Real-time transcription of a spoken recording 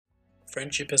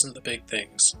Friendship isn't the big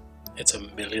things, it's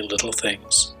a million little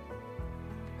things.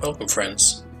 Welcome,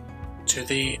 friends, to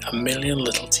the A Million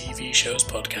Little TV Shows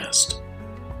podcast.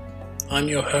 I'm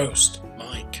your host,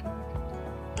 Mike,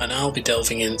 and I'll be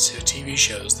delving into TV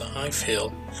shows that I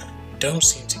feel don't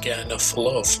seem to get enough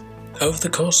love. Over the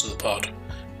course of the pod,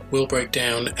 we'll break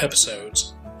down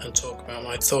episodes and talk about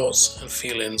my thoughts and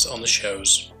feelings on the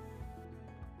shows.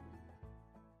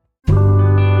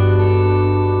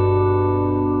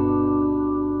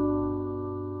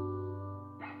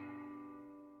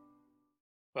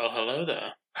 Well, hello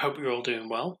there. Hope you're all doing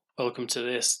well. Welcome to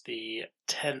this, the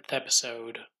 10th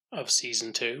episode of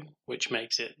Season 2, which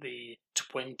makes it the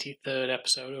 23rd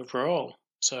episode overall.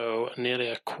 So nearly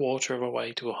a quarter of a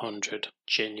way to 100.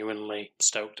 Genuinely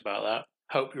stoked about that.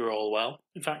 Hope you're all well.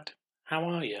 In fact, how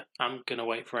are you? I'm going to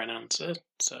wait for an answer,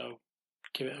 so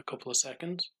give it a couple of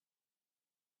seconds.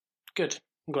 Good.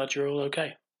 I'm glad you're all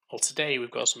okay. Well, today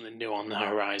we've got something new on the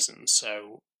horizon,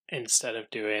 so instead of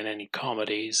doing any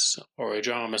comedies or a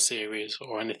drama series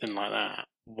or anything like that,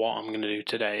 what I'm going to do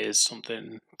today is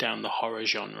something down the horror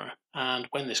genre. And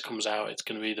when this comes out, it's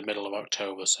going to be the middle of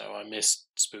October, so I missed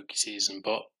spooky season,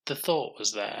 but the thought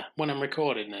was there. When I'm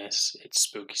recording this, it's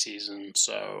spooky season,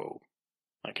 so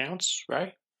that counts,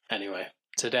 right? Anyway,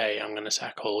 today I'm going to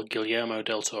tackle Guillermo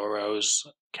del Toro's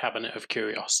Cabinet of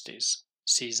Curiosities,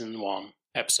 Season 1,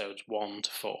 Episodes 1 to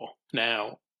 4.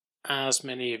 Now, as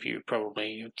many of you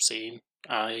probably have seen,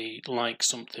 I like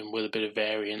something with a bit of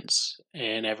variance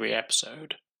in every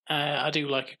episode. I do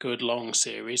like a good long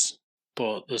series,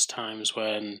 but there's times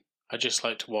when I just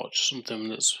like to watch something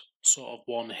that's sort of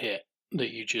one hit, that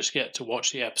you just get to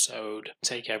watch the episode,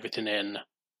 take everything in,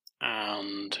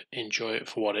 and enjoy it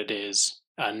for what it is,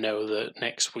 and know that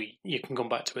next week you can come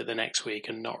back to it the next week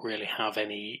and not really have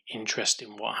any interest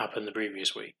in what happened the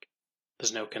previous week.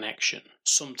 There's no connection.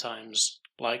 Sometimes,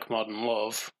 like Modern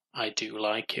Love, I do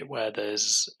like it where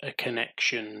there's a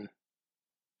connection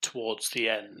towards the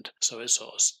end, so it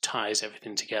sort of ties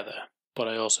everything together. But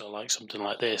I also like something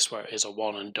like this where it is a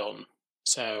one and done.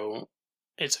 So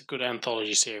it's a good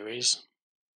anthology series.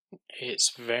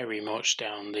 It's very much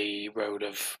down the road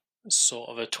of sort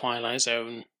of a Twilight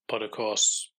Zone, but of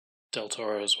course Del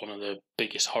Toro is one of the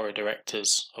biggest horror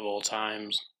directors of all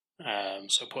times.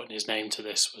 So putting his name to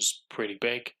this was pretty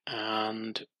big,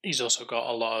 and he's also got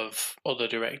a lot of other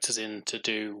directors in to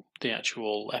do the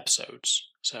actual episodes.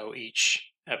 So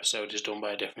each episode is done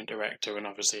by a different director and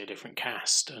obviously a different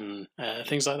cast and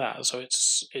things like that. So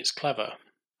it's clever.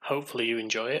 Hopefully you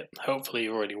enjoy it. Hopefully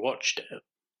you already watched it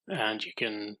and you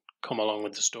can come along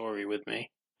with the story with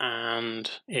me. And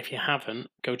if you haven't,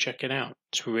 go check it out.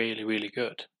 It's really, really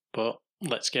good. But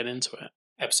let's get into it.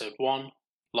 Episode 1.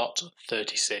 Lot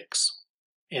 36.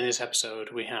 In this episode,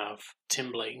 we have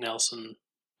Tim Blake Nelson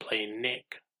playing Nick,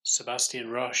 Sebastian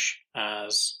Rush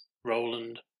as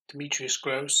Roland, Demetrius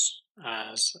Gross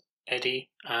as Eddie,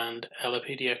 and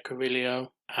Elpidia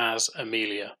Carrillo as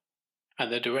Amelia.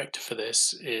 And the director for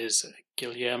this is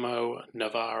Guillermo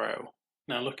Navarro.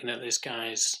 Now, looking at this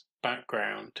guy's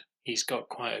background, he's got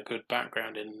quite a good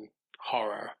background in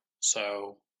horror.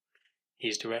 So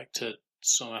he's directed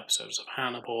some episodes of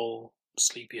Hannibal,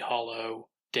 Sleepy Hollow,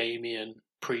 Damien,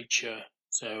 Preacher,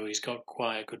 so he's got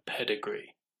quite a good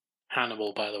pedigree.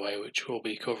 Hannibal, by the way, which we'll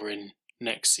be covering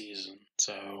next season,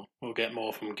 so we'll get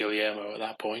more from Guillermo at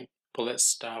that point. But let's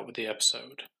start with the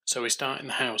episode. So we start in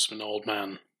the house of an old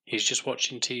man. He's just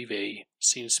watching TV,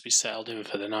 seems to be settled in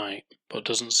for the night, but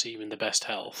doesn't seem in the best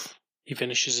health. He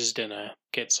finishes his dinner,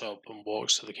 gets up and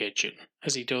walks to the kitchen.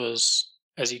 As he does,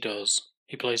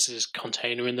 he places his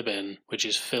container in the bin, which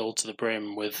is filled to the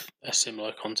brim with a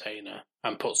similar container,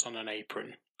 and puts on an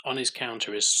apron. On his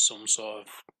counter is some sort of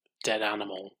dead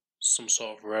animal, some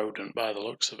sort of rodent by the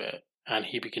looks of it, and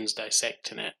he begins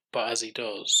dissecting it. But as he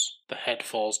does, the head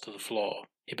falls to the floor.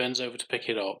 He bends over to pick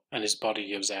it up, and his body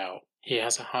gives out. He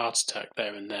has a heart attack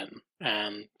there and then,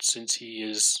 and since he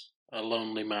is a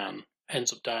lonely man,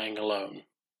 ends up dying alone.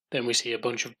 Then we see a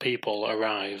bunch of people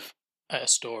arrive at a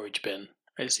storage bin.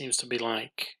 It seems to be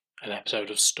like an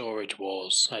episode of Storage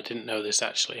Wars. I didn't know this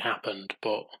actually happened,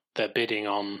 but they're bidding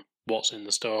on what's in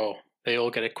the store. They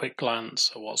all get a quick glance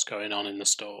at what's going on in the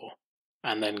store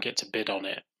and then get to bid on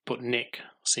it. But Nick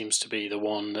seems to be the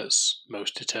one that's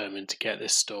most determined to get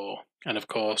this store. And of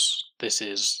course, this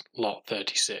is Lot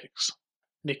 36.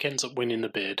 Nick ends up winning the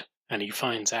bid, and he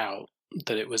finds out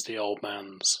that it was the old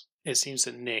man's. It seems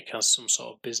that Nick has some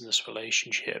sort of business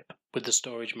relationship with the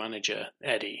storage manager,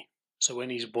 Eddie. So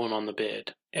when he's won on the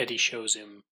bid, Eddie shows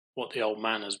him what the old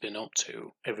man has been up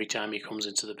to every time he comes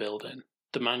into the building.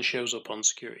 The man shows up on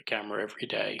security camera every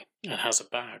day and has a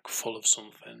bag full of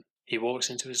something. He walks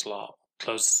into his lot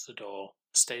closes the door,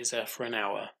 stays there for an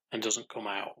hour, and doesn't come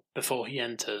out. Before he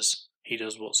enters, he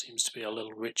does what seems to be a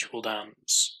little ritual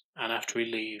dance, and after he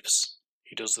leaves,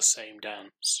 he does the same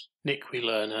dance. Nick, we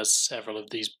learn, has several of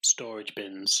these storage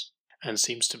bins, and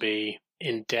seems to be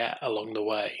in debt along the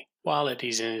way. While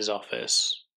Eddie's in his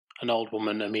office, an old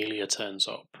woman, Amelia, turns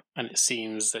up, and it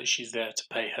seems that she's there to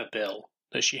pay her bill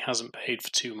that she hasn't paid for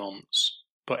 2 months.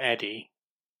 But Eddie,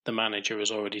 the manager,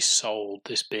 has already sold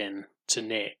this bin to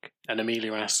Nick, and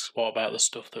Amelia asks what about the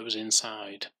stuff that was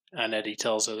inside, and Eddie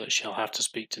tells her that she'll have to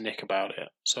speak to Nick about it.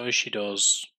 So as she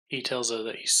does, he tells her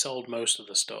that he sold most of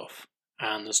the stuff,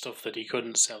 and the stuff that he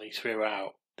couldn't sell he threw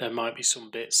out. There might be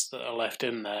some bits that are left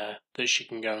in there that she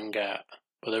can go and get,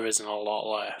 but there isn't a lot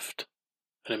left.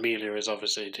 And Amelia is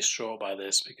obviously distraught by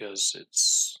this because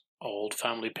it's old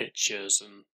family pictures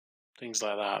and things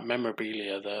like that,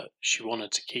 memorabilia that she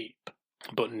wanted to keep.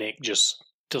 But Nick just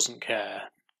doesn't care.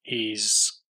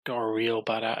 He's got a real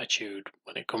bad attitude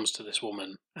when it comes to this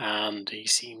woman, and he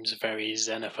seems very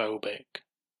xenophobic.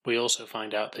 We also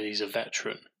find out that he's a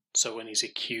veteran, so when he's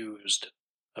accused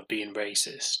of being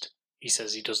racist, he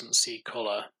says he doesn't see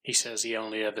colour. He says he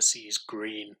only ever sees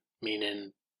green,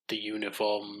 meaning the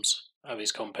uniforms of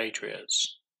his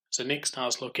compatriots. So Nick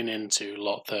starts looking into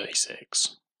Lot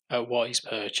 36, at what he's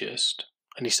purchased,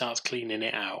 and he starts cleaning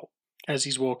it out. As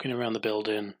he's walking around the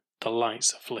building, the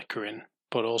lights are flickering,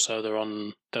 but also they're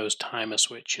on those timer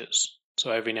switches.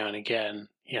 So every now and again,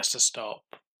 he has to stop,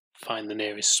 find the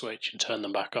nearest switch and turn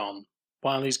them back on.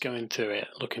 While he's going through it,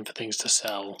 looking for things to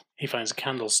sell, he finds a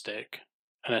candlestick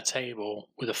and a table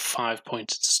with a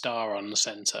 5-pointed star on the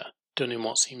centre, done in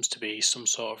what seems to be some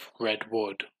sort of red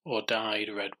wood or dyed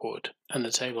red wood. And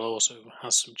the table also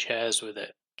has some chairs with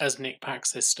it. As Nick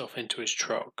packs this stuff into his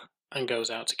truck and goes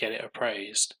out to get it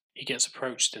appraised, he gets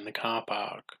approached in the car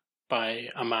park by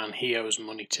a man he owes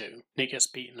money to. Nick gets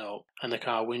beaten up and the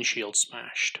car windshield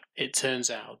smashed. It turns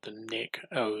out that Nick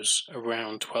owes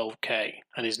around 12k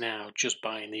and is now just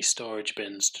buying these storage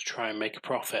bins to try and make a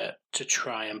profit, to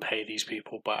try and pay these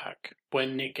people back.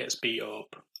 When Nick gets beat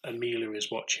up, Amelia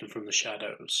is watching from the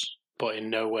shadows, but in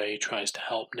no way tries to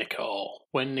help Nick at all.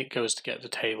 When Nick goes to get the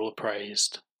table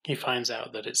appraised, he finds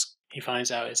out it's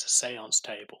a seance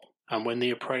table. And when the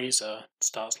appraiser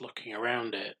starts looking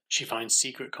around it, she finds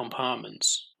secret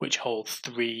compartments which hold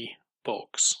 3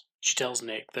 books. She tells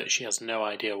Nick that she has no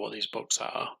idea what these books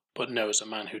are, but knows a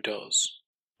man who does.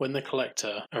 When the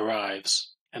collector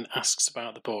arrives and asks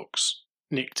about the books,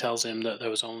 Nick tells him that there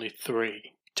was only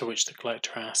 3, to which the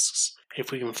collector asks, if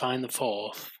we can find the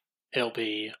 4th, it'll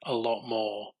be a lot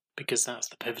more, because that's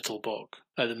the pivotal book.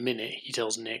 At the minute, he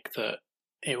tells Nick that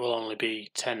it will only be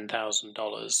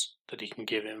 $10,000 that he can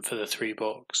give him for the 3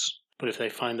 books. But if they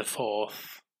find the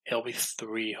 4th, it'll be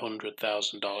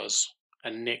 $300,000.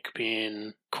 And Nick,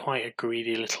 being quite a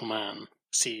greedy little man,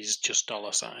 sees just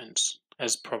dollar signs,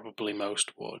 as probably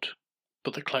most would.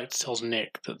 But the collector tells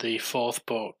Nick that the 4th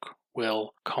book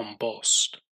will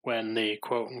combust when the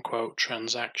quote-unquote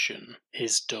transaction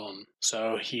is done.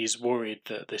 So he's worried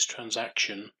that this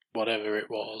transaction, whatever it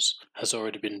was, has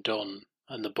already been done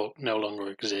and the book no longer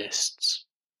exists.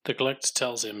 The collector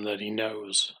tells him that he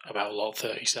knows about Lot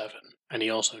 37, and he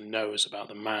also knows about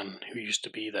the man who used to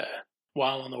be there.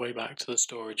 While on the way back to the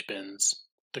storage bins,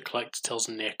 the collector tells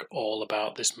Nick all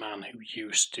about this man who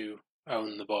used to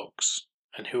own the books,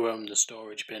 and who owned the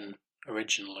storage bin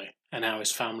originally, and how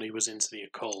his family was into the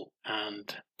occult,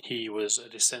 and he was a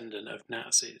descendant of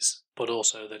Nazis, but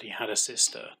also that he had a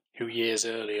sister who years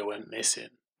earlier went missing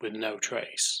with no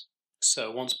trace.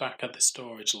 So once back at the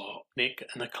storage lot, Nick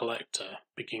and the collector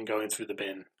begin going through the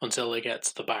bin until they get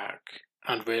to the back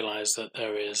and realise that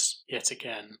there is, yet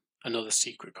again, another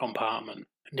secret compartment.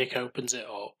 Nick opens it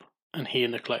up and he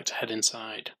and the collector head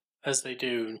inside. As they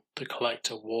do, the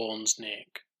collector warns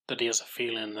Nick that he has a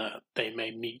feeling that they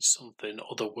may meet something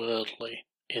otherworldly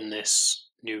in this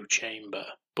new chamber.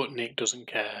 But Nick doesn't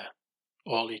care.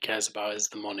 All he cares about is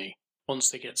the money.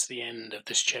 Once they get to the end of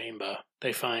this chamber,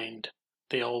 they find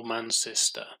the old man's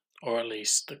sister, or at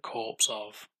least the corpse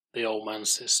of the old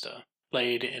man's sister,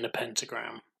 laid in a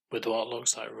pentagram with what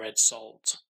looks like red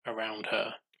salt around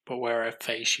her, but where her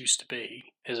face used to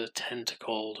be is a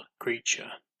tentacled creature.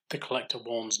 The collector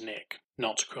warns Nick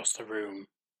not to cross the room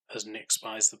as Nick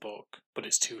spies the book, but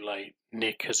it's too late.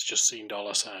 Nick has just seen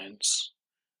dollar signs,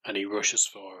 and he rushes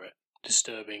for it,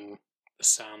 disturbing the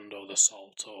sand or the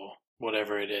salt or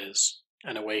whatever it is,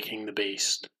 and awakening the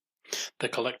beast. The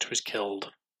collector is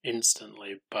killed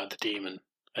instantly by the demon,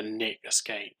 and Nick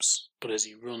escapes, but as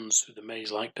he runs through the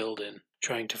maze-like building,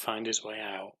 trying to find his way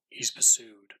out, he's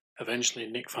pursued. Eventually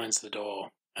Nick finds the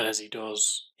door, and as he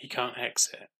does, he can't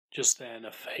exit. Just then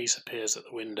a face appears at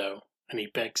the window, and he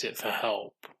begs it for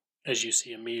help, as you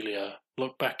see Amelia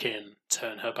look back in,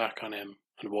 turn her back on him,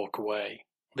 and walk away,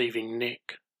 leaving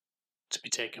Nick to be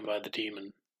taken by the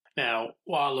demon. Now,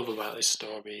 what I love about this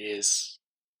story is,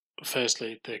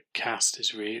 firstly, the cast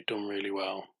is done really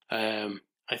well.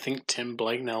 I think Tim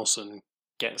Blake Nelson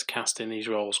gets cast in these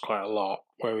roles quite a lot,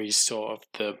 where he's sort of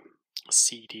the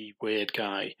seedy, weird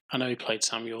guy. I know he played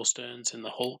Samuel Stearns in The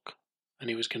Hulk, and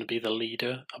he was going to be the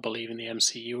leader, I believe, in the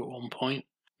MCU at one point.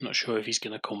 I'm not sure if he's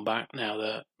going to come back now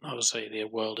that, obviously, the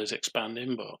world is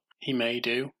expanding, but he may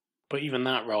do. But even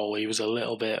that role, he was a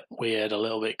little bit weird, a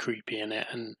little bit creepy in it,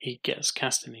 and he gets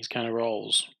cast in these kind of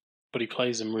roles, but he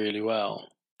plays them really well.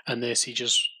 And this, he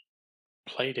just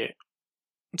played it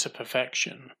to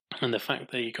perfection. And the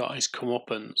fact that he got his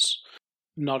comeuppance,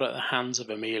 not at the hands of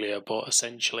Amelia, but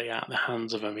essentially at the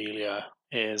hands of Amelia,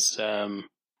 is a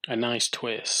nice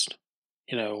twist.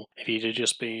 You know, if he'd have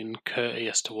just been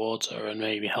courteous towards her and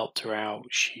maybe helped her out,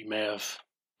 she may have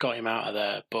got him out of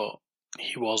there, but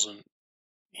he wasn't.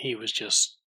 He was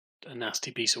just a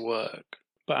nasty piece of work.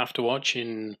 But after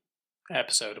watching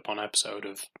episode upon episode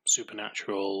of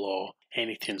Supernatural or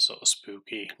anything sort of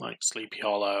spooky like Sleepy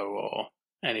Hollow or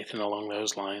anything along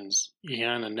those lines, you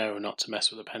kind of know not to mess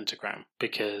with a pentagram,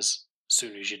 because as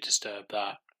soon as you disturb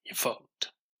that, you're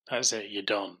fucked. That's it, you're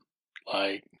done.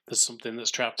 Like, there's something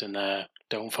that's trapped in there,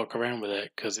 don't fuck around with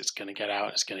it, because it's going to get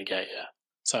out, it's going to get you.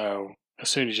 So, as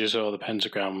soon as you saw the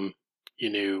pentagram, you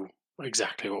knew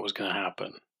exactly what was going to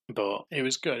happen. But it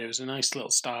was good. It was a nice little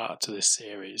start to this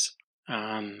series.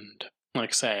 And like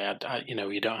I say,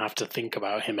 you don't have to think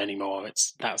about him anymore.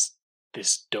 That's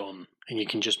this done. And you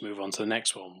can just move on to the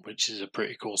next one, which is a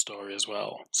pretty cool story as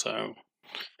well. So,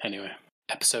 anyway.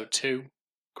 Episode 2,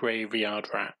 Graveyard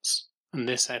Rats. And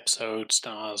this episode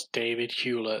stars David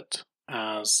Hewlett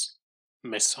as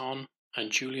Mason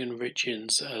and Julian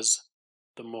Richins as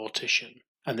the Mortician.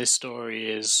 And this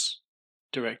story is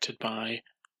directed by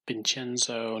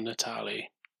Vincenzo Natali,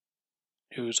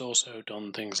 who's also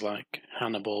done things like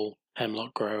Hannibal,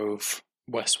 Hemlock Grove,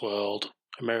 Westworld,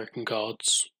 American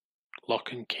Gods,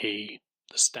 Lock and Key,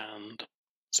 The Stand.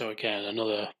 So again,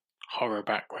 another horror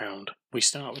background. We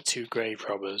start with two grave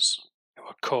robbers who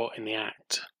are caught in the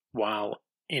act while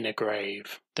in a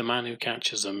grave. The man who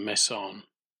catches them, Mason,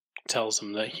 tells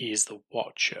them that he is the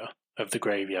watcher of the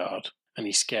graveyard, and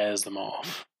he scares them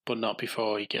off, but not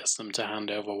before he gets them to hand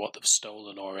over what they've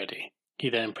stolen already. He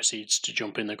then proceeds to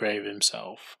jump in the grave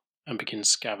himself and begins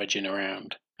scavenging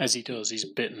around. As he does, he's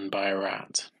bitten by a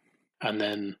rat, and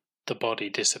then the body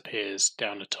disappears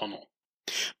down a tunnel.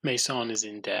 Mason is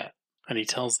in debt, and he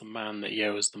tells the man that he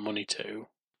owes the money to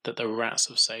that the rats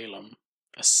of Salem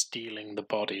are stealing the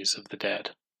bodies of the dead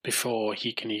before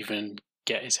he can even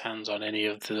get his hands on any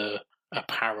of the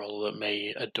apparel that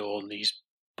may adorn these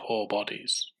poor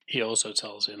bodies. He also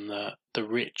tells him that the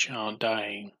rich aren't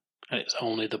dying, and it's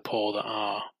only the poor that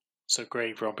are. So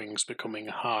grave robbing's becoming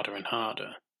harder and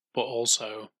harder. But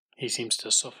also, he seems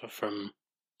to suffer from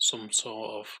some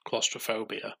sort of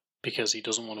claustrophobia, because he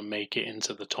doesn't want to make it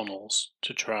into the tunnels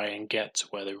to try and get to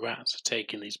where the rats are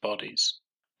taking these bodies.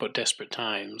 But desperate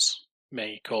times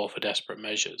may call for desperate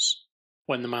measures.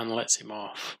 When the man lets him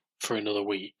off for another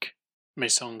week,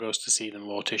 Mason goes to see the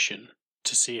mortician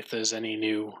to see if there's any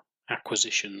new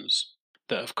acquisitions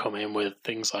that have come in with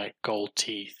things like gold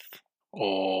teeth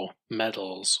or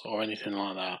medals or anything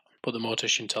like that. But the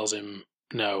mortician tells him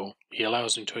no. He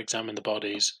allows him to examine the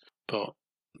bodies, but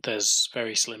there's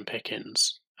very slim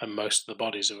pickings, and most of the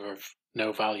bodies are of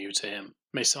no value to him.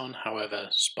 Mason, however,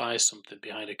 spies something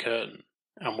behind a curtain,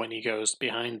 and when he goes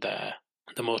behind there,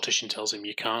 the mortician tells him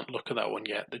you can't look at that one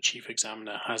yet. The chief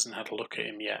examiner hasn't had a look at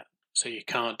him yet, so you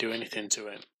can't do anything to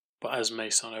him. But as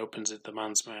Mason opens the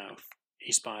man's mouth,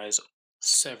 he spies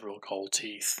several gold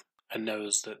teeth and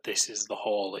knows that this is the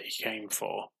haul that he came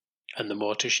for, and the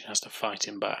mortician has to fight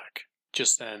him back.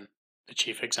 Just then, the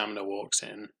chief examiner walks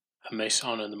in, and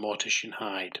Mason and the mortician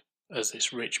hide as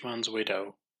this rich man's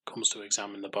widow comes to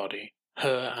examine the body.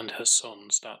 Her and her son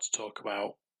start to talk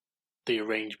about the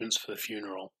arrangements for the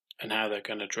funeral and how they're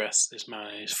going to dress this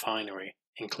man in his finery,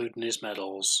 including his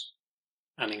medals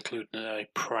and including a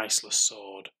priceless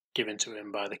sword given to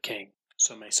him by the king.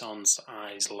 So Mason's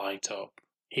eyes light up.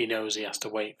 He knows he has to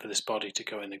wait for this body to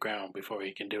go in the ground before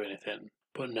he can do anything,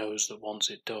 but knows that once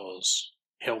it does,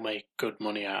 he'll make good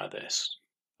money out of this.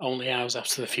 Only hours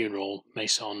after the funeral,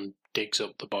 Mason digs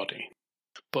up the body,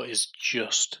 but is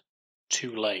just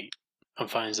too late and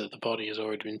finds that the body has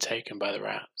already been taken by the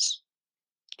rats.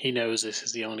 He knows this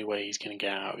is the only way he's going to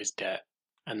get out of his debt,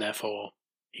 and therefore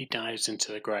he dives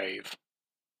into the grave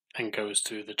and goes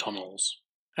through the tunnels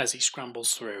As he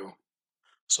scrambles through,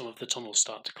 some of the tunnels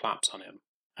start to collapse on him,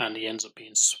 and he ends up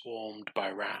being swarmed by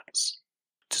rats.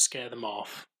 To scare them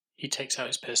off, he takes out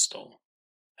his pistol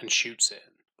and shoots it,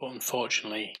 but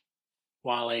unfortunately,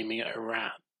 while aiming at a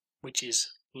rat, which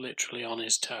is literally on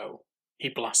his toe, he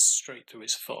blasts straight through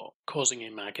his foot, causing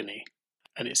him agony.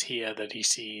 And it's here that he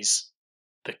sees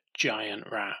the giant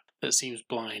rat that seems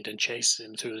blind and chases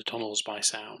him through the tunnels by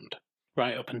sound.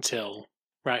 Right up until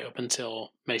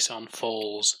Mason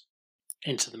falls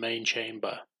into the main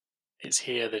chamber. It's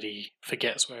here that he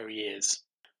forgets where he is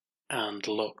and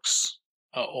looks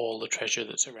at all the treasure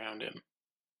that's around him,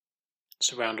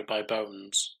 surrounded by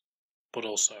bones, but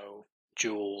also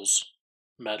jewels,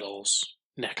 medals,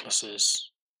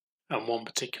 necklaces, and one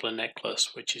particular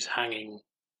necklace which is hanging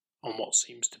on what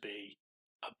seems to be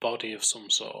a body of some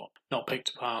sort, not picked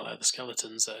apart like the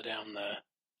skeletons that are down there,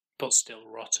 but still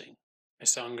rotting.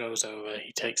 Mason goes over,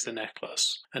 he takes the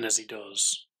necklace, and as he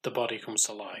does, the body comes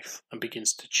to life and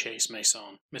begins to chase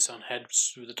Mason. Mason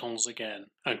heads through the tunnels again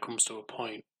and comes to a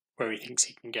point where he thinks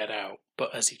he can get out,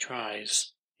 but as he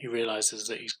tries, he realises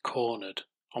that he's cornered.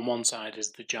 On one side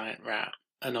is the giant rat,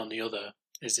 and on the other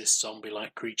is this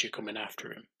zombie-like creature coming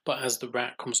after him. But as the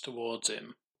rat comes towards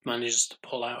him, manages to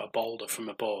pull out a boulder from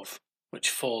above, which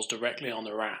falls directly on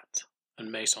the rat,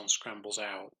 and Mason scrambles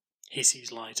out. He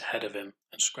sees light ahead of him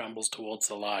and scrambles towards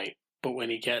the light, but when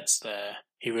he gets there,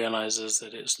 he realises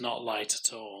that it's not light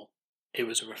at all. It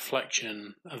was a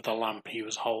reflection of the lamp he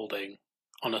was holding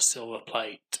on a silver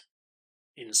plate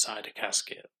inside a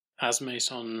casket. As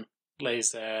Mason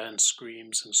lays there and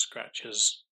screams and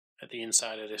scratches at the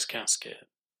inside of this casket,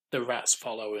 the rats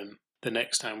follow him. The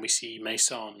next time we see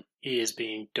Mason, he is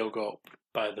being dug up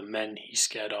by the men he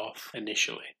scared off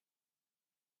initially.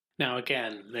 Now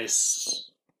again,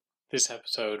 this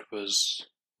episode was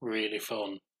really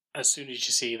fun. As soon as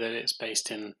you see that it's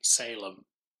based in Salem,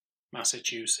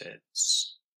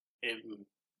 Massachusetts, in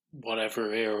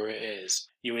whatever era it is,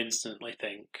 you instantly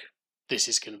think this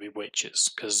is going to be witches,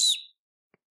 because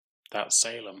that's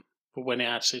Salem. But when it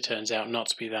actually turns out not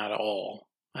to be that at all,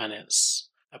 and it's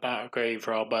about a grave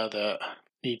robber that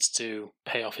needs to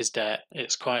pay off his debt,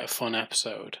 it's quite a fun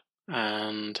episode.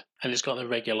 And it's got the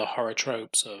regular horror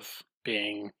tropes of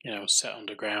being, set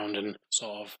underground and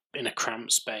sort of in a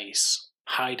cramped space,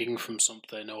 hiding from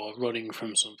something or running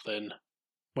from something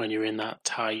when you're in that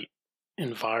tight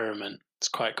environment. It's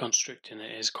quite constricting.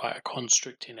 It is quite a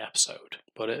constricting episode,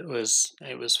 but it was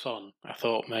fun. I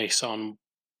thought Mason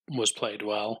was played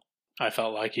well. I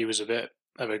felt like he was a bit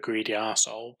of a greedy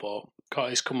arsehole, but got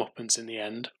his comeuppance in the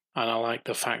end. And I like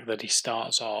the fact that he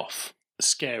starts off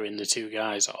scaring the two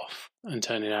guys off and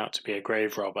turning out to be a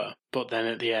grave robber, but then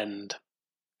at the end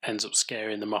ends up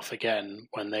scaring them off again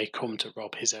when they come to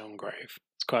rob his own grave.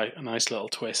 It's quite a nice little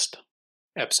twist.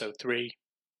 Episode 3,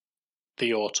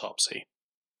 The Autopsy,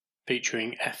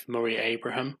 featuring F. Murray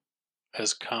Abraham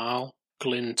as Carl,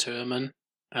 Glyn Turman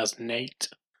as Nate,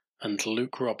 and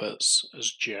Luke Roberts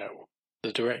as Joe.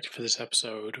 The director for this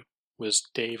episode was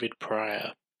David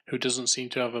Pryor, who doesn't seem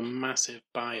to have a massive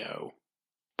bio,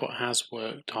 but has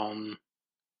worked on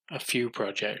a few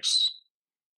projects.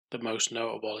 The most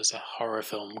notable is a horror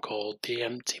film called The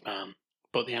Empty Man,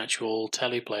 but the actual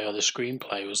teleplay or the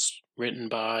screenplay was written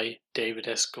by David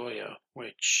S. Goyer,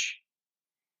 which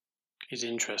is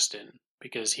interesting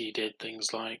because he did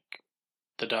things like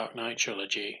the Dark Knight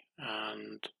trilogy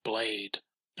and Blade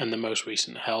and the most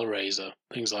recent Hellraiser,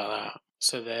 things like that.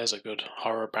 So there's a good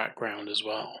horror background as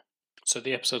well. So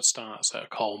the episode starts at a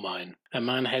coal mine. A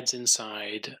man heads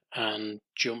inside and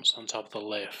jumps on top of the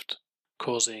lift,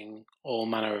 causing all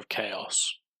manner of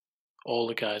chaos. All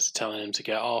the guys are telling him to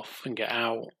get off and get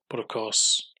out, but of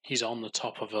course he's on the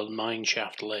top of a mine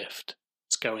shaft lift.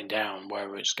 It's going down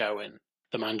wherever it's going.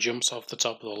 The man jumps off the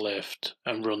top of the lift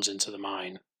and runs into the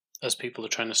mine. As people are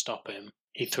trying to stop him,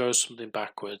 he throws something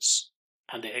backwards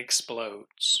and it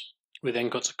explodes. We then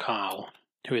got to Carl,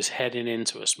 who is heading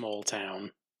into a small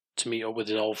town to meet up with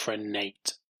his old friend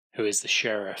Nate, who is the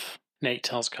sheriff. Nate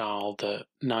tells Carl that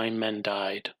 9 men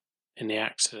died in the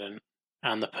accident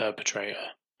and the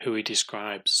perpetrator, who he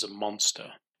describes as a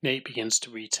monster. Nate begins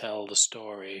to retell the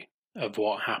story of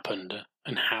what happened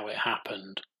and how it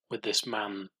happened with this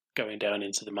man going down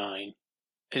into the mine.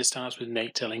 It starts with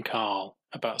Nate telling Carl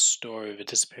about the story of the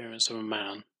disappearance of a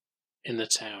man in the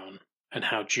town and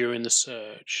how during the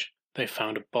search they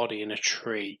found a body in a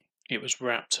tree. It was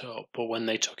wrapped up, but when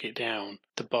they took it down,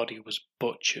 the body was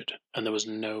butchered and there was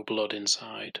no blood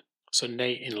inside. So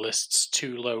Nate enlists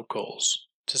 2 locals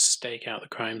to stake out the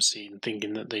crime scene,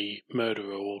 thinking that the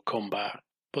murderer will come back,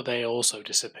 but they also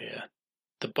disappear.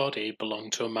 The body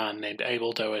belonged to a man named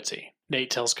Abel Doherty. Nate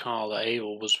tells Carl that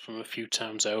Abel was from a few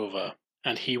towns over,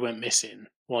 and he went missing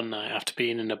one night after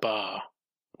being in a bar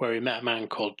where he met a man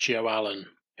called Joe Allen,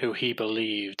 who he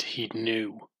believed he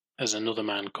knew as another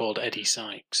man called Eddie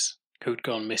Sykes, who'd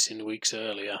gone missing weeks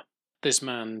earlier. This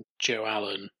man, Joe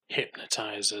Allen,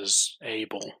 hypnotizes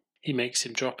Abel. He makes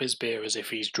him drop his beer as if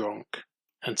he's drunk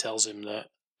and tells him that,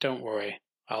 "Don't worry,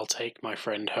 I'll take my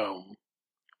friend home."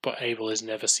 But Abel is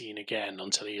never seen again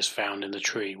until he is found in the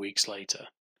tree weeks later.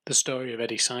 The story of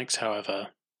Eddie Sykes,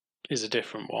 however, is a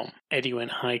different one. Eddie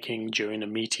went hiking during a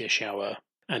meteor shower,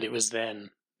 and it was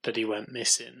then that he went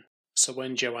missing. So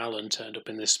when Joe Allen turned up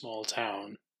in this small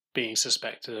town, being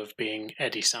suspected of being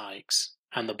Eddie Sykes,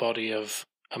 and the body of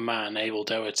a man, Abel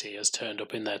Doherty, has turned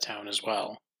up in their town as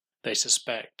well, they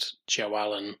suspect Joe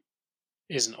Allen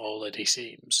isn't all that he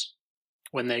seems.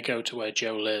 When they go to where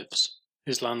Joe lives,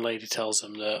 his landlady tells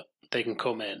them that they can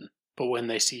come in, but when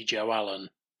they see Joe Allen,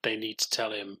 they need to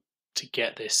tell him to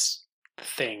get this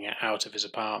thing out of his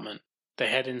apartment. They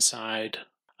head inside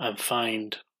and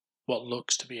find what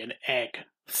looks to be an egg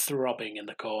throbbing in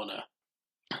the corner,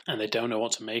 and they don't know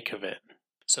what to make of it.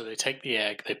 So they take the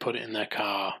egg, they put it in their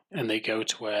car, and they go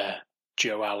to where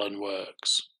Joe Allen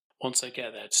works. Once they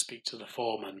get there to speak to the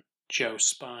foreman, Joe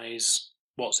spies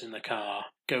what's in the car,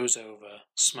 goes over,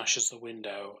 smashes the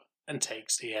window, and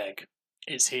takes the egg.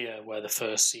 It's here where the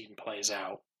first scene plays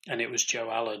out, and it was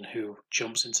Joe Allen who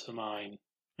jumps into the mine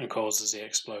and causes the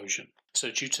explosion.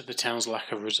 So due to the town's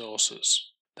lack of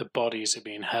resources, the bodies are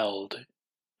being held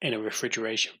in a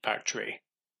refrigeration factory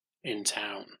in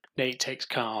town. Nate takes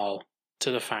Carl to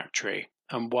the factory,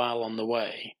 and while on the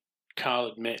way, Carl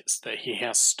admits that he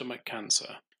has stomach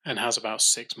cancer and has about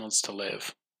 6 months to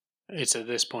live. It's at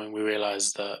this point we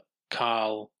realise that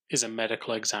Carl is a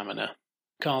medical examiner.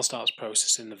 Carl starts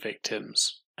processing the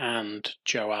victims and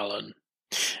Joe Allen.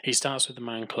 He starts with the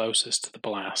man closest to the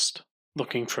blast,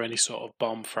 looking for any sort of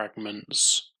bomb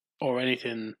fragments or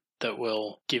anything that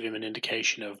will give him an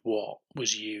indication of what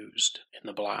was used in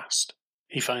the blast.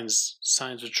 He finds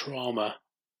signs of trauma,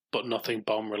 but nothing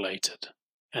bomb-related,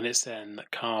 and it's then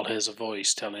that Carl hears a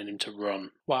voice telling him to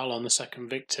run. While on the second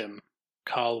victim,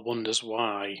 Carl wonders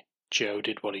why Joe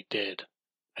did what he did,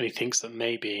 and he thinks that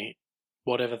maybe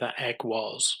whatever that egg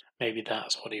was, maybe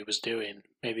that's what he was doing.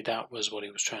 Maybe that was what he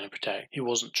was trying to protect. He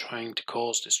wasn't trying to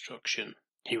cause destruction.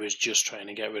 He was just trying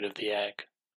to get rid of the egg.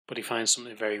 But he finds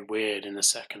something very weird in the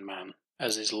second man,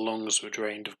 as his lungs were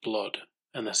drained of blood,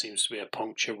 and there seems to be a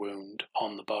puncture wound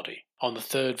on the body. On the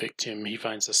third victim, he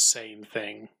finds the same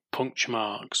thing, puncture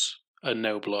marks and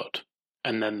no blood,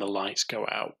 and then the lights go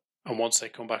out. And once they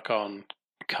come back on,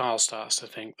 Carl starts to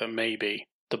think that maybe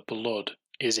the blood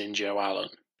is in Joe Allen.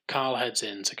 Carl heads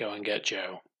in to go and get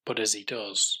Joe, but as he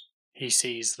does, he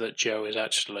sees that Joe is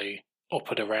actually up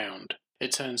and around.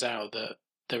 It turns out that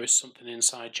there is something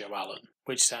inside Joe Allen,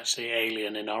 which is actually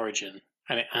alien in origin,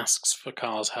 and it asks for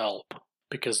Carl's help,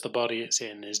 because the body it's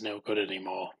in is no good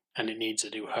anymore, and it needs a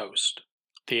new host.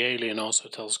 The alien also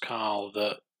tells Carl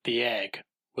that the egg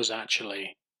was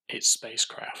actually its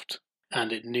spacecraft,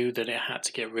 and it knew that it had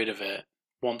to get rid of it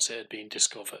once it had been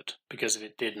discovered, because if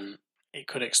it didn't, it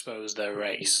could expose their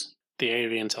race. The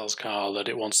alien tells Carl that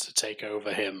it wants to take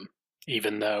over him,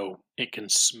 even though it can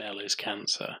smell his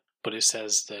cancer, but it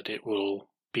says that it will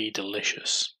be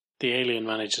delicious. The alien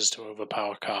manages to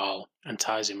overpower Carl and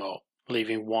ties him up,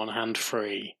 leaving one hand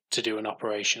free to do an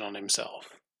operation on himself,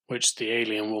 which the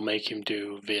alien will make him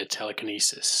do via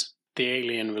telekinesis. The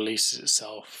alien releases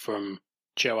itself from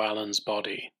Joe Allen's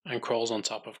body and crawls on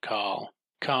top of Carl.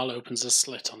 Carl opens a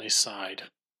slit on his side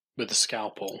with a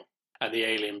scalpel, and the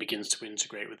alien begins to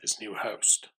integrate with its new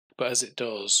host. But as it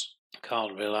does,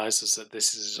 Carl realises that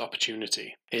this is his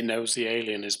opportunity. It knows the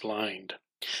alien is blind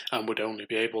and would only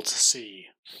be able to see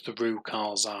through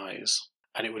Carl's eyes,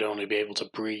 and it would only be able to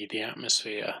breathe the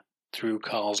atmosphere through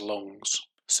Carl's lungs,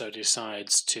 so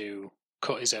decides to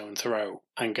cut his own throat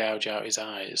and gouge out his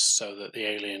eyes so that the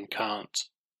alien can't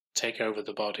take over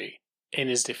the body. In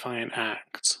his defiant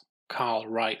act, Carl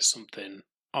writes something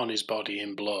on his body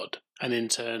in blood, and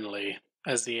internally,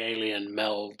 as the alien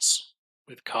melds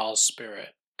with Carl's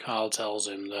spirit, Carl tells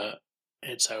him that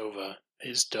it's over,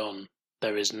 it's done,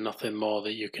 there is nothing more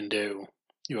that you can do,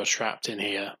 you are trapped in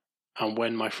here, and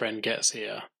when my friend gets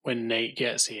here, when Nate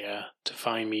gets here to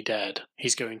find me dead,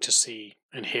 he's going to see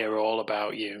and hear all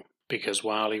about you, because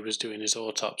while he was doing his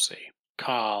autopsy,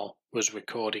 Carl was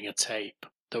recording a tape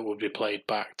that would be played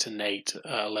back to Nate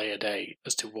at a later date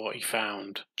as to what he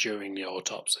found during the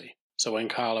autopsy. So when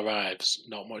Carl arrives,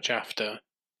 not much after,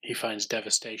 he finds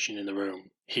devastation in the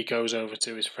room. He goes over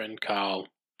to his friend Carl,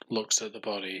 looks at the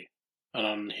body, and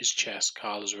on his chest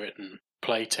Carl has written,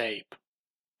 "Play tape,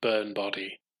 burn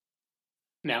body.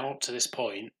 Now, up to this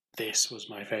point, this was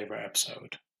my favourite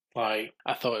episode. Like,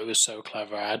 I thought it was so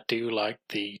clever. I do like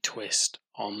the twist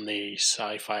on the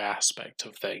sci-fi aspect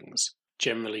of things.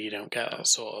 Generally, you don't get that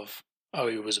sort of, oh,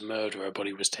 he was a murderer, but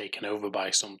he was taken over by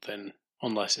something,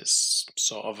 unless it's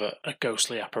sort of a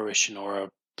ghostly apparition or a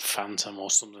phantom or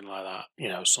something like that. You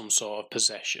know, some sort of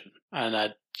possession.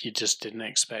 And you just didn't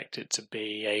expect it to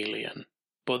be alien.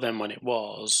 But then when it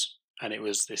was, and it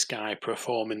was this guy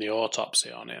performing the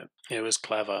autopsy on it, it was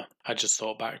clever. I just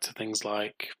thought back to things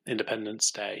like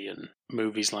Independence Day and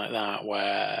movies like that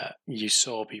where you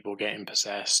saw people getting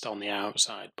possessed on the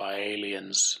outside by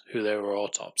aliens who they were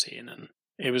autopsying, and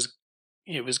it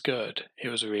was good. It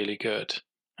was really good.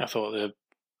 I thought the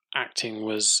acting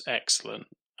was excellent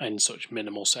in such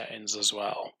minimal settings as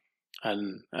well.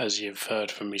 And as you've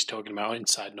heard from me talking about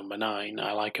Inside Number 9,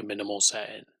 I like a minimal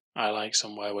setting. I like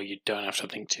somewhere where you don't have to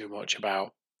think too much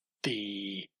about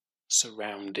the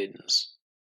surroundings.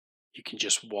 You can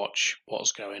just watch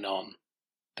what's going on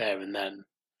there and then.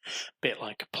 Bit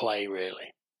like a play,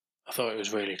 really. I thought it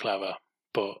was really clever,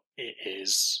 but it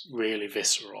is really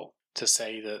visceral. To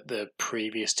say that the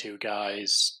previous two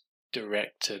guys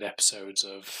directed episodes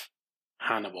of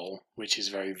Hannibal, which is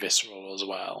very visceral as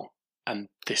well, and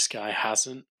this guy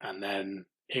hasn't, and then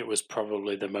it was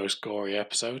probably the most gory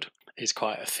episode, is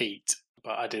quite a feat,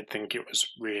 but I did think it was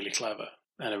really clever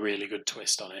and a really good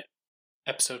twist on it.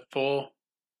 Episode 4,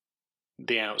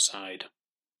 The Outside.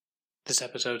 This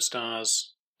episode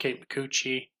stars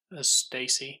gfMYqC as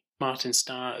Stacy, Martin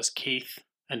Starr as Keith,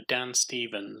 and Dan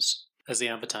Stevens as the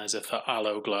advertiser for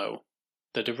Aloe Glow.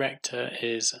 The director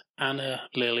is Anna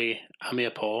Lily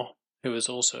Amirpour, who has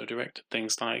also directed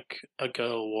things like A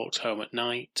Girl Walks Home at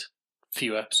Night, a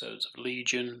few episodes of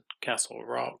Legion, Castle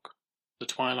Rock, The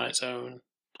Twilight Zone.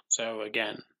 So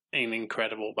again, an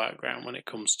incredible background when it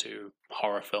comes to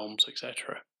horror films,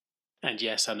 etc. And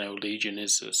yes, I know Legion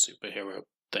is a superhero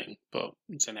thing, but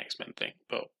it's an X-Men thing,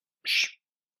 but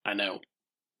I know.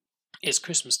 It's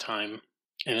Christmas time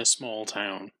in a small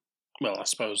town. Well, I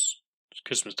suppose it's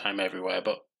Christmas time everywhere,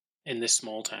 but in this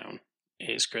small town,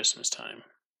 it's Christmas time.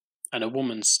 And a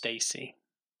woman, Stacy,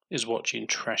 is watching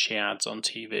trashy ads on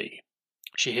TV.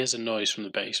 She hears a noise from the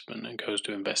basement and goes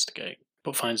to investigate,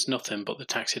 but finds nothing but the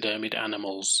taxidermied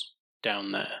animals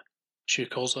down there. She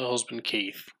calls her husband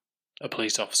Keith, a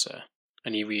police officer,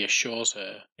 and he reassures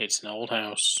her it's an old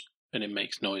house and it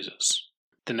makes noises.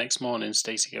 The next morning,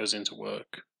 Stacy goes into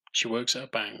work. She works at a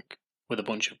bank with a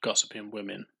bunch of gossiping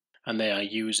women, and they are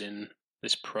using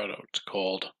this product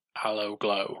called Aloe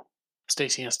Glow.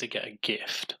 Stacy has to get a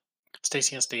gift.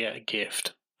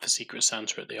 For Secret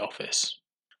Santa at the office.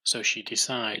 So she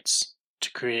decides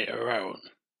to create her own.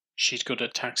 She's good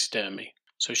at taxidermy,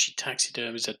 so she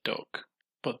taxidermies a duck.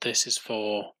 But this is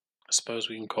for, I suppose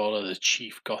we can call her the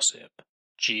chief gossip,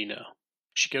 Gina.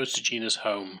 She goes to Gina's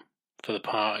home for the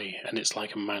party, and it's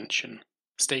like a mansion.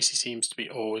 Stacy seems to be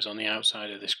always on the outside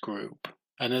of this group,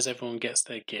 and as everyone gets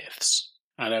their gifts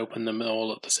and open them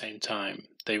all at the same time,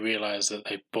 they realise that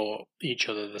they bought each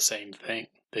other the same thing,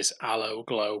 this Aloe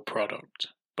Glow product.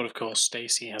 But of course,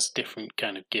 Stacy has a different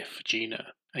kind of gift for Gina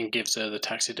and gives her the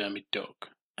taxidermy duck,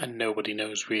 and nobody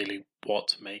knows really what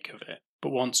to make of it.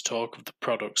 But once talk of the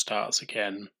product starts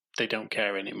again, they don't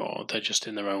care anymore, they're just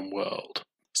in their own world.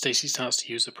 Stacy starts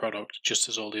to use the product just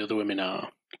as all the other women are,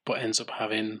 but ends up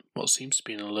having what seems to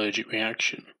be an allergic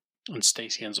reaction, and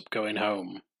Stacy ends up going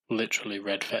home, literally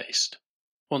red-faced.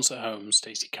 Once at home,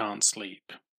 Stacy can't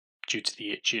sleep due to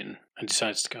the itching and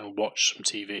decides to go and watch some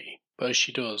TV. But as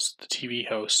she does, the TV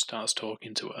host starts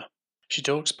talking to her. She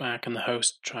talks back and the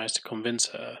host tries to convince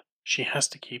her she has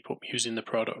to keep up using the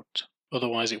product,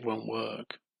 otherwise it won't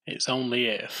work. It's only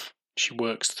if she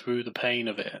works through the pain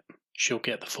of it, she'll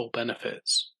get the full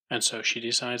benefits, and so she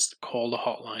decides to call the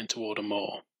hotline to order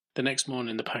more. The next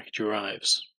morning the package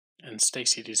arrives, and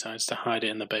Stacy decides to hide it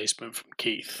in the basement from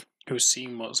Keith, who's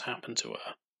seen what's happened to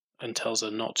her, and tells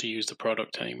her not to use the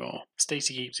product anymore.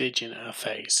 Stacy keeps itching at her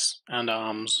face and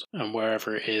arms and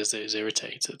wherever it is that is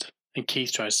irritated, and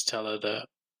Keith tries to tell her that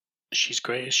she's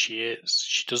great as she is,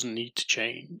 she doesn't need to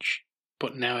change.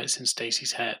 But now it's in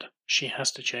Stacy's head. She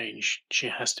has to change, she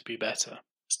has to be better.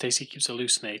 Stacy keeps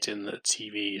hallucinating that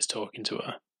TV is talking to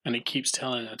her, and it keeps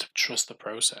telling her to trust the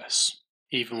process,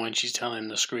 even when she's telling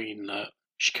the screen that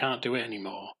she can't do it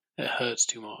anymore, it hurts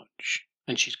too much,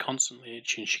 and she's constantly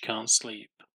itching, she can't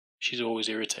sleep. She's always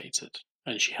irritated,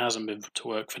 and she hasn't been to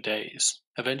work for days.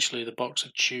 Eventually the box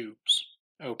of tubes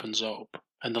opens up,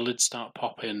 and the lids start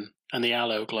popping, and the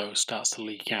Aloe Glow starts to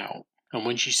leak out, and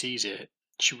when she sees it,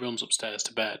 she runs upstairs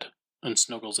to bed, and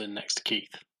snuggles in next to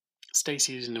Keith.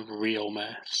 Stacy is in a real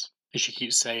mess. and she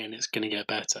keeps saying it's going to get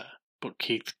better, but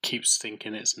Keith keeps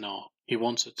thinking it's not. He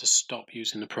wants her to stop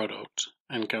using the product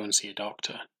and go and see a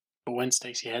doctor. But when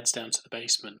Stacey heads down to the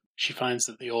basement, she finds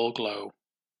that the All Glow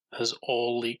has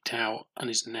all leaked out and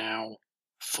is now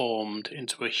formed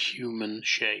into a human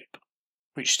shape,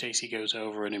 which Stacey goes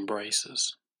over and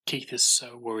embraces. Keith is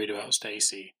so worried about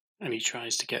Stacey, and he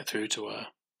tries to get through to her,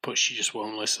 but she just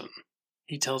won't listen.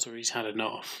 He tells her he's had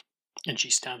enough, and she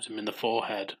stabs him in the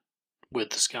forehead with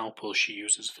the scalpel she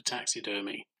uses for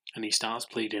taxidermy, and he starts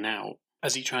bleeding out.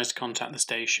 As he tries to contact the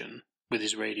station with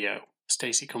his radio,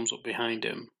 Stacey comes up behind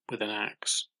him with an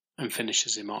axe and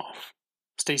finishes him off.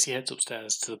 Stacey heads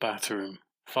upstairs to the bathroom,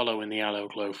 following the Aloe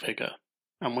Glow figure,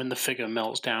 and when the figure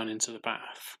melts down into the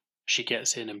bath, she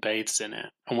gets in and bathes in it,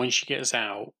 and when she gets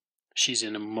out, she's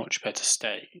in a much better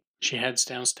state. She heads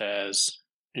downstairs,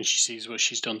 and she sees what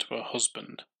she's done to her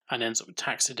husband, and ends up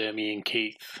taxidermying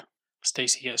Keith.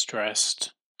 Stacey gets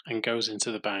dressed and goes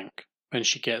into the bank. When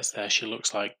she gets there, she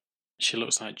looks like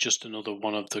just another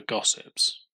one of the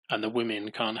gossips, and the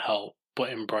women can't help but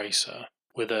embrace her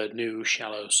with her new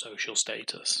shallow social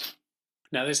status.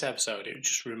 Now, this episode, it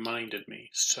just reminded me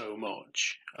so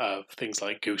much of things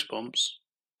like Goosebumps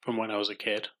from when I was a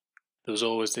kid. There was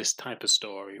always this type of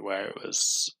story where it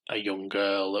was a young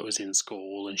girl that was in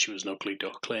school and she was an ugly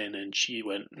duckling and she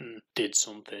went and did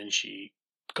something. She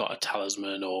got a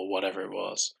talisman or whatever it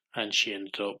was, and she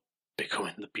ended up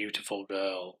becoming the beautiful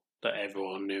girl that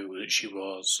everyone knew that she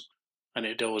was. And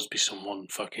it'd always be someone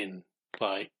fucking,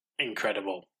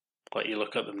 incredible. You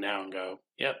look at them now and go,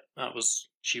 yep,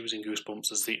 she was in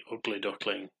Goosebumps as the ugly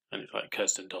duckling, and it's like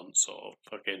Kirsten Dunst or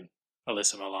fucking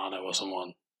Alyssa Milano or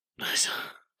someone.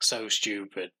 So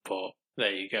stupid, but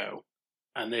there you go.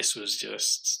 And this was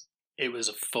it was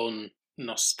a fun,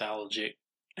 nostalgic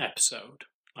episode.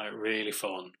 Really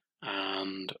fun.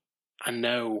 And I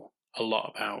know a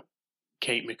lot about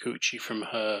gfMYqC from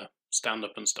her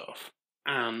stand-up and stuff.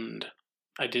 And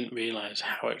I didn't realise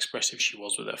how expressive she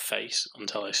was with her face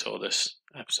until I saw this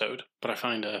episode. But I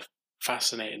find her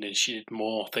fascinating, and she did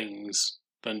more things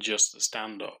than just the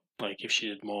stand-up. If she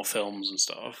did more films and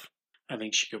stuff, I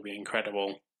think she could be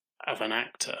incredible of an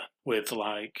actor with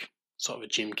sort of a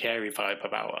Jim Carrey vibe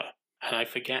about her. And I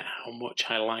forget how much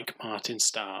I like Martin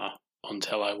Starr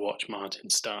until I watch Martin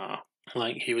Starr.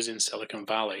 He was in Silicon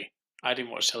Valley. I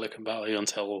didn't watch Silicon Valley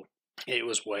until it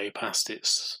was way past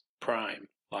its prime.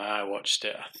 I watched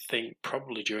it, I think,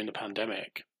 probably during the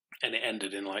pandemic, and it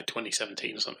ended in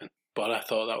 2017 or something. But I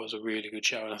thought that was a really good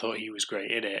show, and I thought he was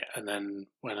great in it. And then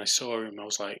when I saw him, I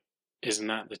was like, isn't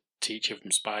that the teacher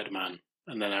from Spider-Man?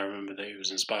 And then I remember that he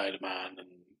was in Spider-Man, and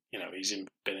he's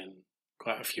been in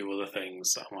quite a few other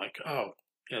things. I'm like, oh,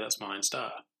 yeah, that's Martin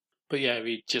Starr. But yeah,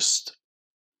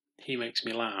 he makes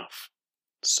me laugh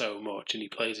so much, and he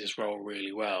plays his role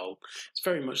really well. It's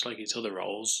very much like his other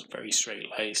roles, very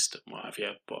straight-laced and what have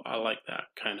you, but I like that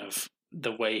kind of,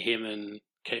 the way him and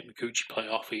gfMYqC play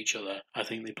off each other. I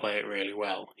think they play it really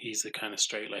well. He's the kind of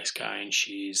straight-laced guy, and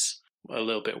she's a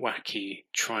little bit wacky,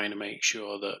 trying to make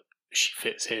sure that she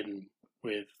fits in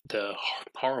with the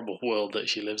horrible world that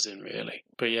she lives in, really.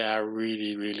 But yeah, I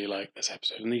really, really like this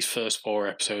episode. And these first 4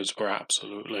 episodes were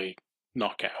absolutely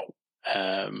knockout.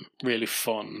 Really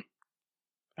fun.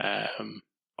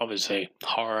 Obviously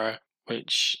horror,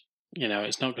 which,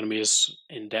 it's not going to be as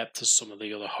in-depth as some of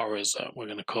the other horrors that we're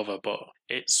going to cover, but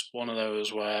it's one of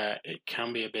those where it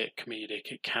can be a bit comedic,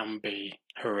 it can be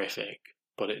horrific,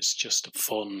 but it's just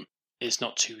fun. It's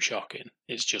not too shocking,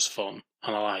 it's just fun,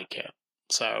 and I like it.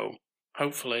 So,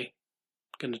 hopefully,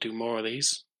 going to do more of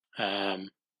these. I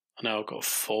know I've got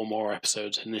 4 more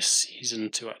episodes in this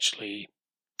season to actually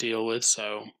deal with,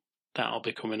 so that'll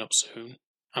be coming up soon.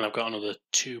 And I've got another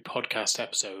 2 podcast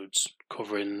episodes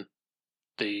covering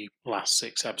the last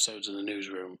 6 episodes of the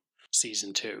Newsroom,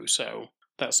 Season 2. So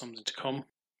that's something to come.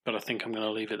 But I think I'm going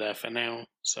to leave it there for now.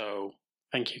 So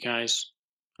thank you guys,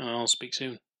 and I'll speak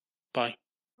soon. Bye.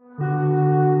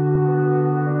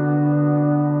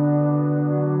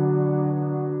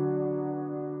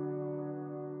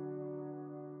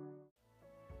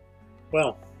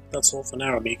 Well, that's all for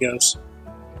now, amigos.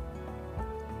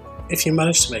 If you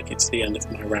managed to make it to the end of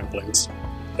my ramblings,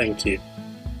 thank you.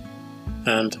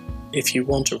 And if you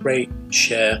want to rate,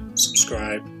 share,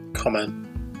 subscribe, comment,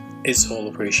 it's all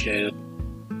appreciated.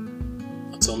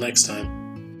 Until next time.